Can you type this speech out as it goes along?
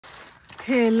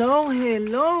Hello,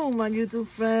 my YouTube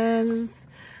friends.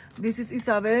 This is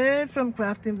Isabel from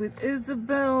Crafting with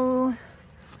Isabel,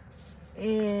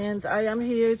 and I am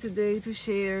here today to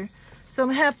share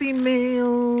some happy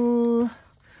mail.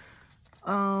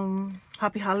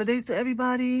 Happy holidays to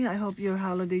everybody. I hope your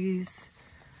holidays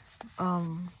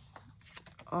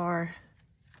are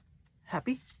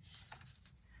happy,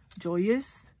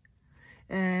 joyous.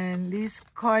 And this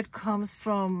card comes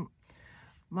from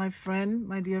my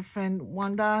dear friend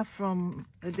Wanda from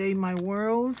A Day in My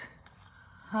World.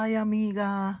 Hi,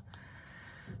 amiga.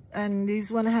 And this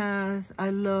one has, I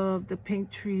love the pink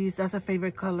trees. That's a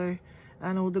favorite color.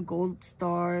 And all the gold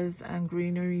stars and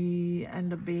greenery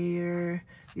and the bear.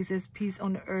 It says peace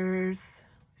on earth.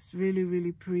 It's really,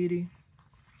 really pretty.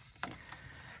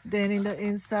 Then in the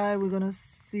inside, we're going to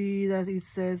see that it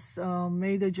says,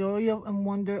 may the joy and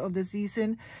wonder of the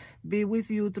season be with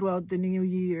you throughout the new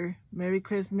year. Merry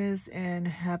Christmas and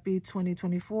happy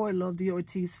 2024. Love the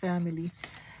Ortiz family.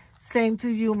 Same to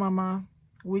you, mama.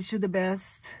 Wish you the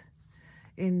best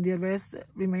in the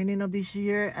remaining of this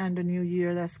year and the new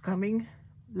year that's coming.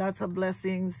 Lots of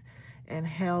blessings and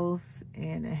health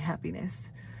and happiness.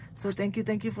 So thank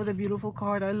you for the beautiful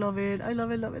card. I love it. I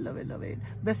love it.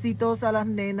 Besitos a las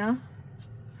nenas.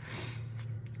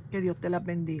 Que Dios te las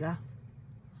bendiga.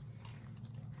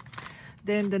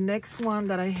 Then the next one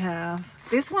that I have,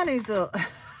 this one is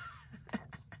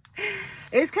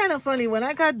it's kind of funny. When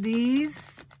I got these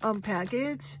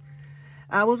package,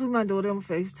 I was with my daughter on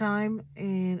FaceTime,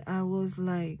 and I was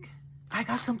like, I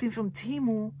got something from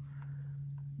Temu,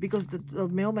 because the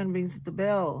mailman rings the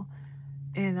bell,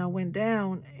 and I went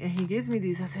down and he gives me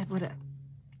these. I said, but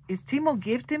is Temu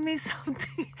gifting me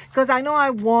something? Because I know I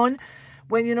won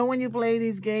when you play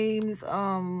these games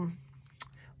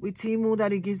with Temu,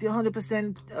 that it gives you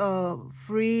 100%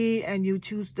 free and you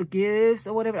choose the gifts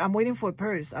or whatever. I'm waiting for a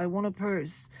purse. I want a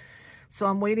purse. So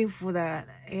I'm waiting for that.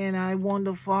 And I won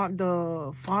the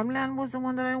farmland was the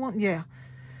one that I won. Yeah.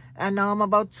 And now I'm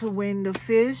about to win the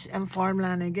fish and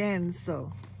farmland again.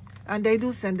 So, and they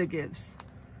do send the gifts.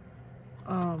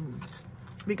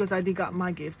 Because I did got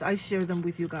my gift. I share them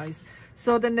with you guys.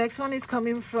 So the next one is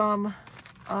coming from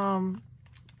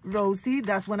Rosie.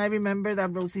 That's when I remember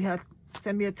that Rosie had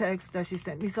sent me a text that she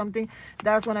sent me something.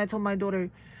 That's when I told my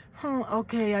daughter,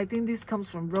 okay, I think this comes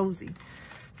from Rosie.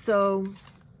 So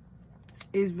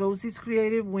it's Rosie's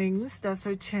Creative Wings. That's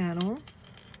her channel.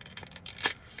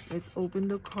 Let's open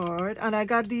the card. And I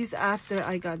got these after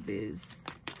I got this.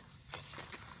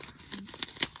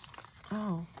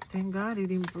 Oh, thank God it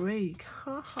didn't break.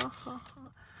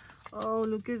 Oh,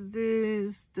 look at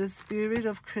this. The spirit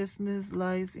of Christmas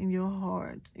lies in your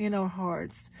heart, in our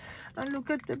hearts. And look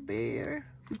at the bear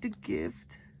with the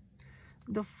gift.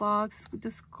 The fox with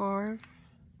the scarf.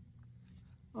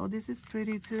 Oh, this is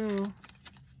pretty too.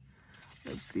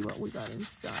 Let's see what we got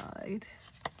inside.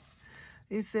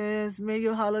 It says, may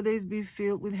your holidays be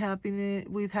filled with happiness,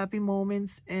 with happy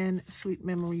moments and sweet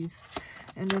memories.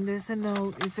 And then there's a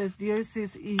note. It says, dear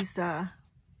sis Isa,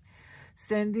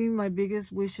 sending my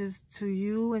biggest wishes to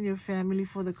you and your family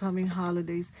for the coming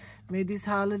holidays. May this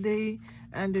holiday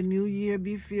and the new year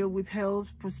be filled with health,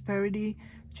 prosperity,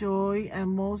 joy, and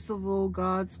most of all,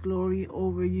 God's glory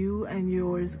over you and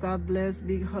yours. God bless.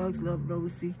 Big hugs. Love,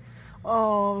 Rosie.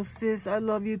 Oh, sis, I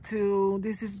love you too.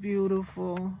 This is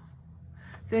beautiful.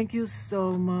 Thank you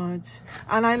so much.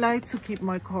 And I like to keep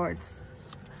my cards.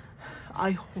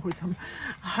 I hoard them.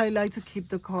 I like to keep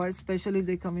the cards, especially if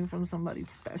they're coming from somebody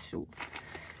special.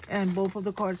 And both of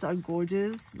the cards are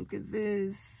gorgeous. Look at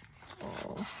this.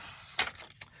 Oh,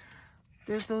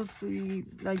 they're so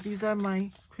sweet. Like, these are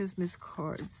my Christmas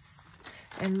cards.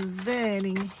 And then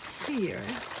in here,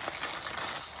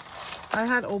 I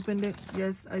had opened it.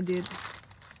 Yes, I did.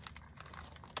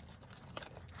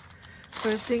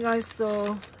 First thing I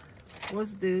saw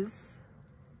was this.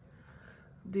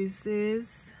 This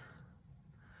is,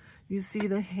 you see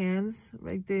the hands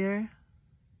right there,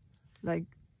 like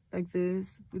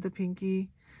this, with the pinky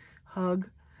hug.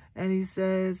 And he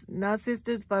says, not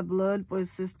sisters by blood, but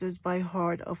sisters by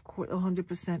heart. Of course,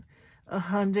 100%.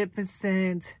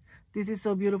 100%. This is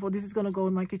so beautiful. This is going to go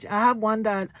in my kitchen. I have one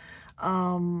that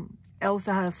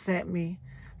Elsa has sent me.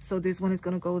 So this one is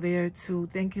going to go there too.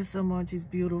 Thank you so much. It's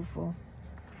beautiful.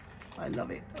 I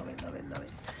love it. Love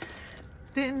it.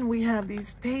 Then we have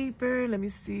this paper. Let me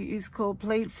see. It's called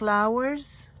Plate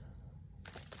Flowers.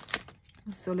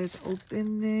 So let's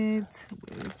open it.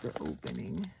 Where's the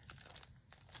opening?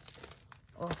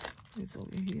 Oh, it's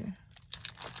over here.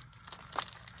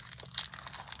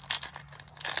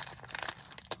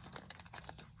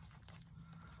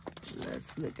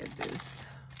 Let's look at this.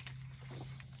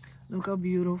 Look how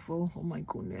beautiful. Oh my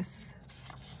goodness.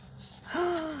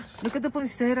 Look at the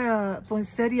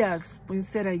poinsettias.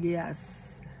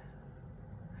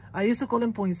 I used to call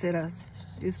them poinsettias.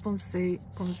 It's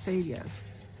poinsettias.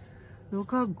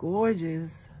 Look how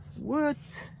gorgeous. What?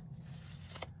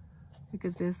 Look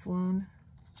at this one.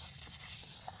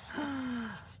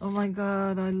 Oh my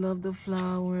God, I love the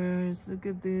flowers. Look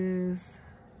at this.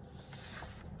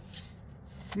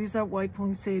 These are white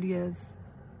poinsettias.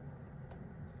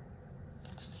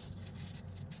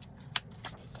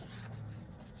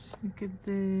 Look at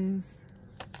this.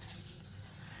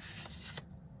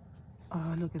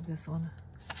 Oh, look at this one.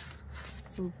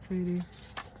 So pretty.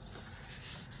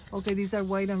 Okay, these are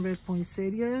white and red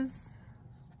poinsettias.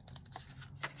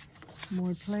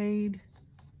 More played.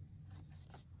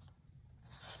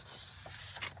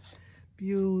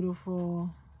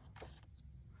 Beautiful.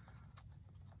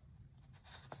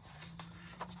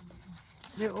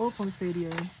 They're all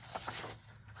poinsettias.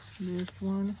 This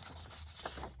one,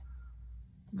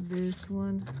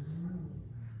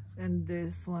 and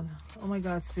this one. Oh my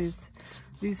God, sis.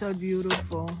 These are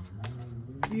beautiful.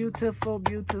 Beautiful,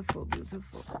 beautiful,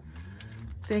 beautiful.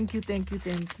 Thank you, thank you,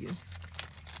 thank you.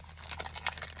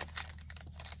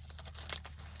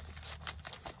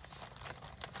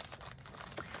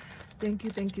 Thank you,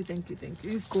 thank you, thank you, thank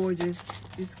you. It's gorgeous.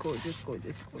 It's gorgeous,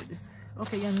 gorgeous, gorgeous.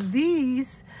 Okay, and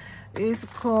these is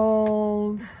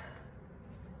called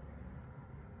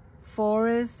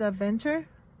Forest Adventure.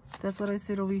 That's what I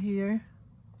said over here.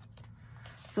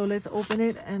 So let's open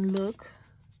it and look.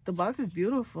 The box is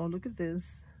beautiful. Look at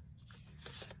this.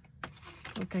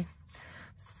 Okay,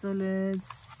 so let's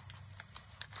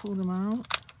pull them out.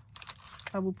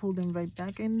 I will pull them right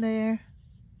back in there.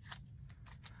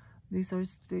 These are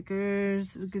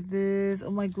stickers. Look at this.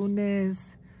 Oh my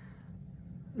goodness.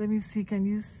 Let me see. Can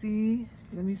you see?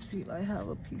 Let me see if I have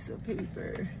a piece of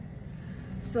paper.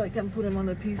 So I can put them on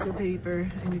a piece of paper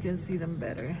and you can see them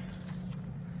better.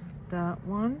 That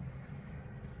one.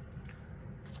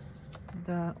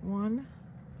 That one.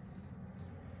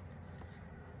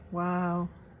 Wow.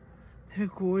 They're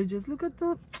gorgeous. Look at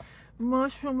the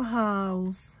mushroom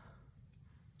house.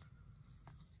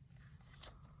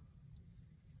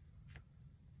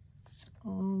 Oh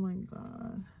my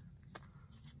God.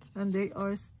 And they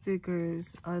are stickers.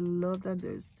 I love that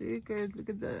they're stickers. Look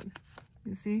at that.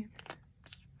 You see?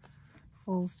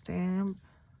 Full stamp.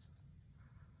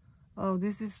 Oh,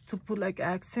 this is to put like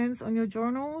accents on your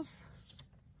journals.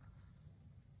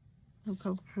 Look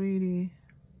how pretty.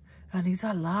 And it's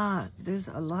a lot. There's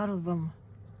a lot of them.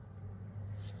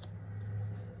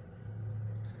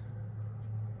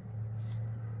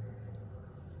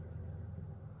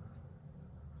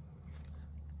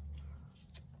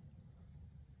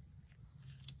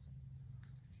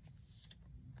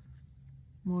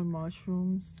 More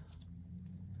mushrooms.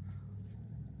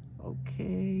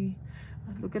 Okay.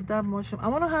 Look at that mushroom. I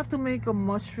want to have to make a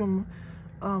mushroom,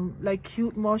 like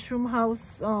cute mushroom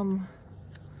house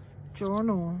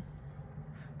journal.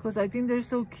 Because I think they're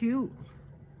so cute.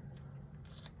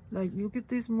 Like, look at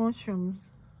these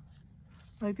mushrooms.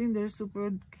 I think they're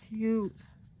super cute.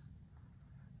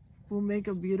 We'll make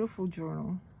a beautiful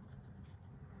journal.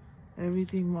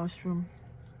 Everything mushroom.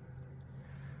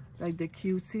 Like the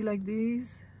cutesy like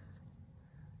these.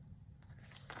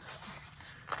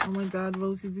 Oh my God,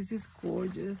 Rosie, this is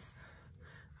gorgeous.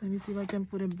 Let me see if I can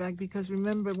put it back, because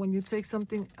remember, when you take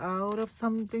something out of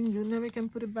something, you never can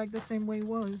put it back the same way it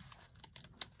was.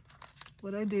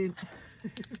 But I did.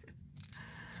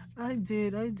 I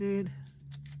did.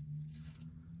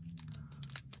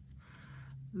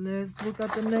 Let's look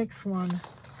at the next one.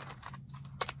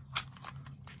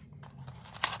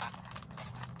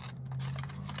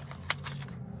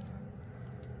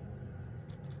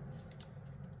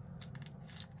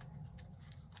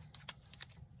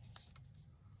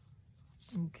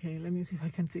 Okay, let me see if I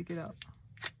can take it out.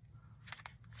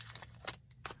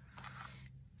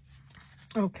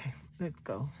 Okay, let's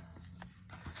go.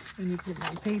 Let me put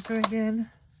my paper again.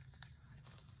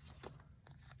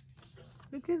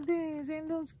 Look at this, ain't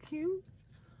those cute?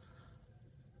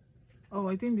 Oh,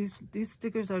 I think these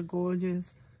stickers are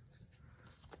gorgeous.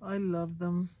 I love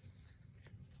them.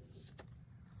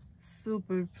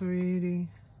 Super pretty.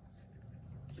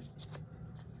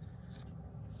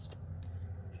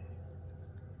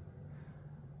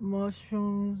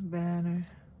 Mushrooms banner.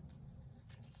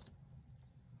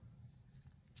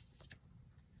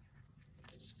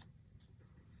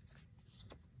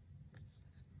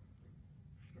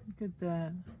 Look at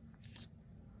that.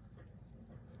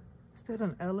 Is that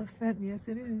an elephant? Yes,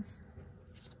 it is.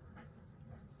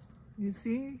 You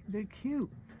see? They're cute.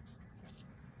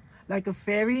 Like a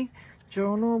fairy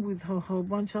journal with a whole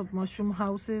bunch of mushroom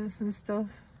houses and stuff.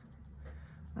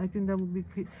 I think that would be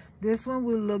cute. This one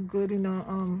will look good in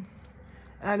a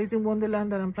Alice in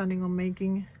Wonderland that I'm planning on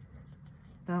making.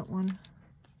 That one.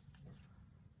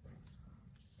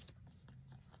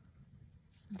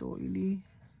 Doily.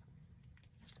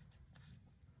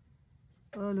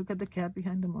 Oh, look at the cat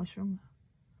behind the mushroom.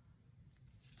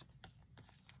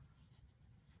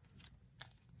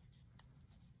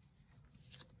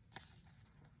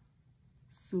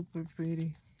 Super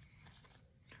pretty.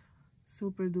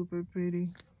 Super duper pretty.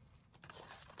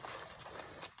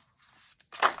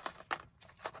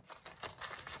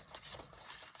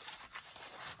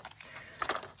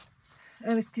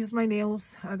 And excuse my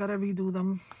nails, I gotta redo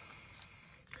them,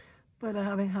 but I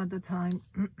haven't had the time.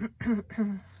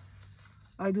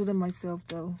 I do them myself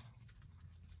though.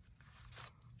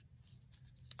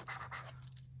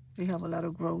 They have a lot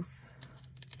of growth.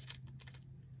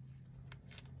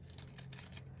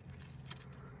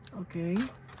 Okay,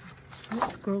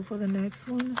 let's go for the next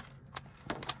one.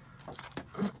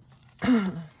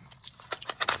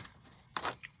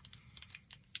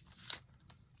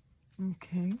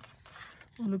 Okay,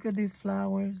 well, look at these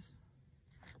flowers.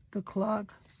 The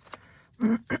clock.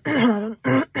 I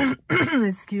don't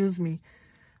excuse me.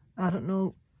 I don't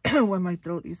know why my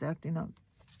throat is acting up.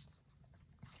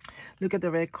 Look at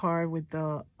the red car with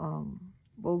the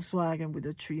Volkswagen with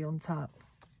the tree on top.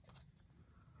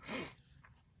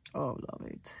 Oh, love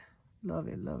it. Love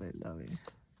it, love it, love it.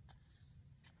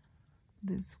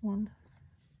 This one.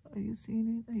 Are you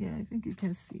seeing it? Yeah, I think you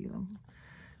can see them.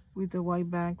 With the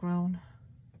white background.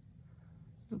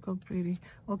 Look how pretty.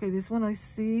 Okay, this one I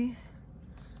see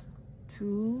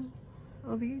 2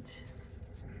 of each.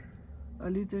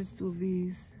 At least there's 2 of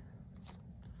these.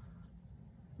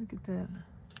 Look at that.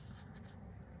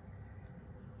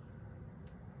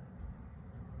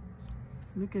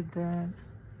 Look at that.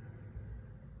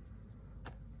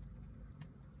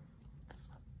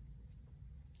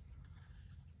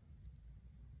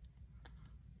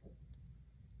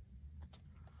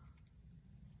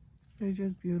 They're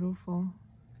just beautiful.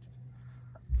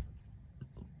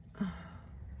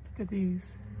 Look at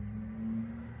these.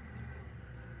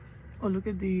 Oh, look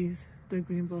at these. The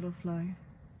green butterfly.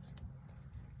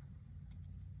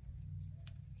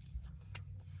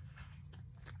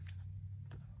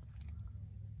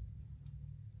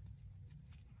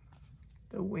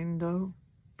 The window.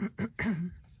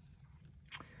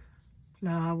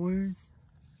 Flowers.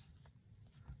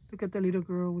 Look at the little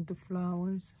girl with the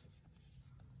flowers.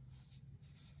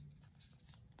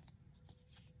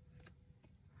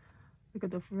 Look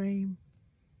at the frame.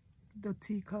 The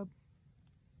teacup.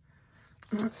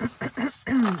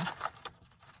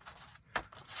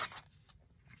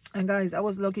 And guys, I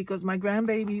was lucky because my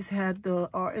grandbabies had the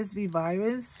RSV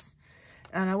virus,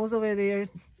 and I was over there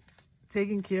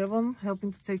taking care of them,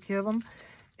 helping to take care of them.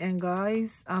 And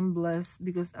guys, I'm blessed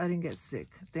because I didn't get sick.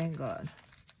 Thank God.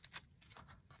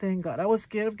 Thank God. I was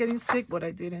scared of getting sick, but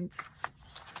I didn't.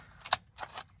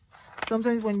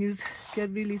 Sometimes when you get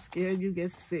really scared, you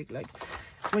get sick. Like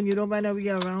when you don't want to be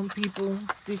around people,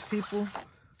 sick people,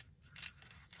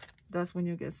 that's when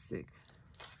you get sick.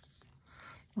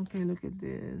 Okay, look at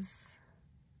this.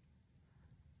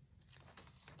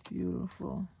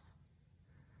 Beautiful.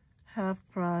 Half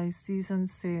price, season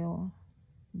sale.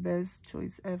 Best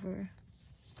choice ever.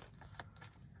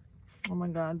 Oh my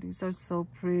God, these are so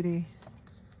pretty.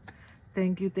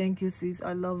 Thank you, sis.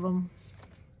 I love them.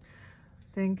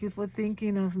 Thank you for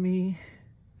thinking of me.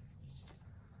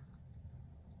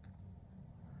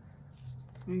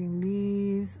 Green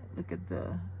leaves. Look at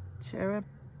the cherub.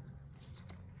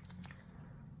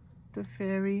 The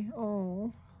fairy.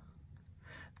 Oh,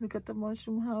 look at the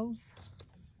mushroom house.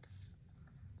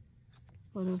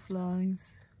 Butterflies.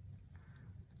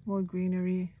 More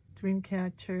greenery. Dream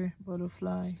catcher.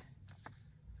 Butterfly.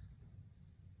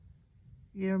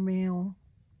 Airmail.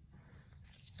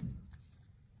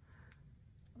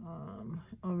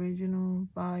 Original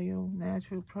bio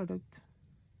natural product.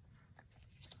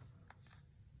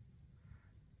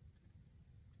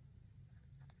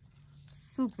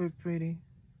 Super pretty.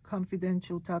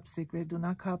 Confidential, top secret. Do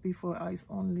not copy, for eyes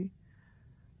only.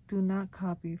 Do not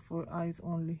copy, for eyes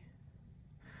only.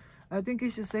 I think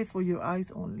it should say for your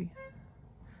eyes only.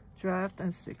 Draft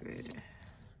and secret.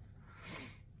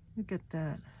 Look at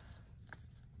that.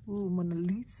 Ooh, Mona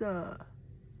Lisa.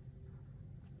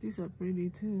 These are pretty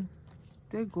too.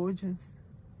 They're gorgeous.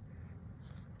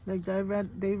 Like they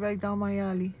right down my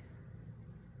alley.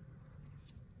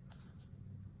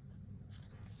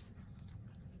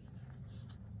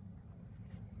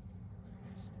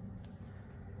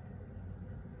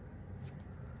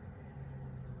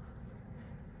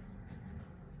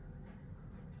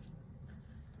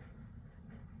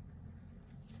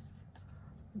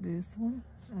 this one,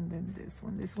 and then this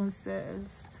one. This one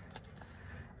says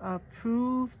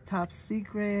approved, top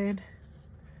secret,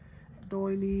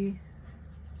 doily.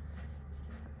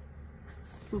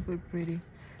 Super pretty.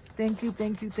 Thank you,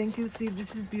 thank you, thank you. See,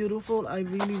 this is beautiful. I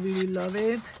really, really love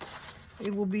it.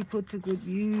 It will be put to good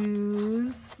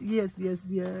use. Yes, yes,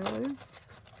 yes.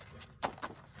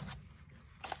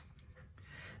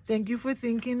 Thank you for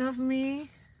thinking of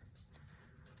me.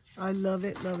 I love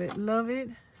it, love it, love it.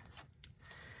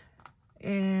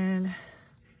 And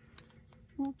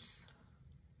oops,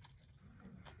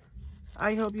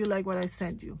 I hope you like what I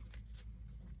sent you.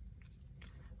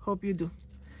 Hope you do.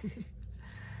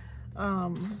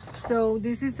 So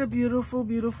this is a beautiful,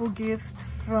 beautiful gift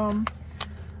from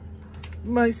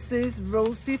my sis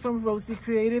Rosie from Rosie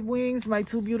Creative Wings. My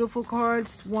two beautiful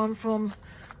cards, one from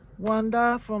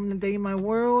Wanda from The Day in My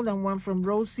World, and one from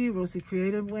Rosie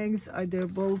Creative Wings. They're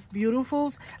both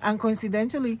beautiful, and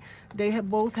coincidentally they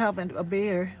both have a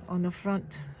bear on the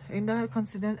front. Ain't that a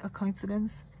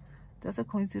coincidence? That's a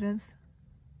coincidence.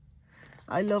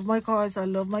 I love my cards. I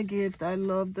love my gift. I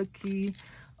love the key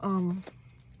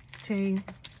chain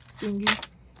thingy.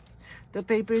 The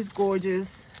paper is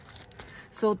gorgeous.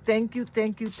 So thank you,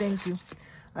 thank you, thank you.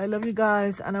 I love you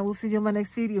guys, and I will see you in my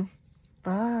next video.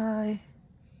 Bye.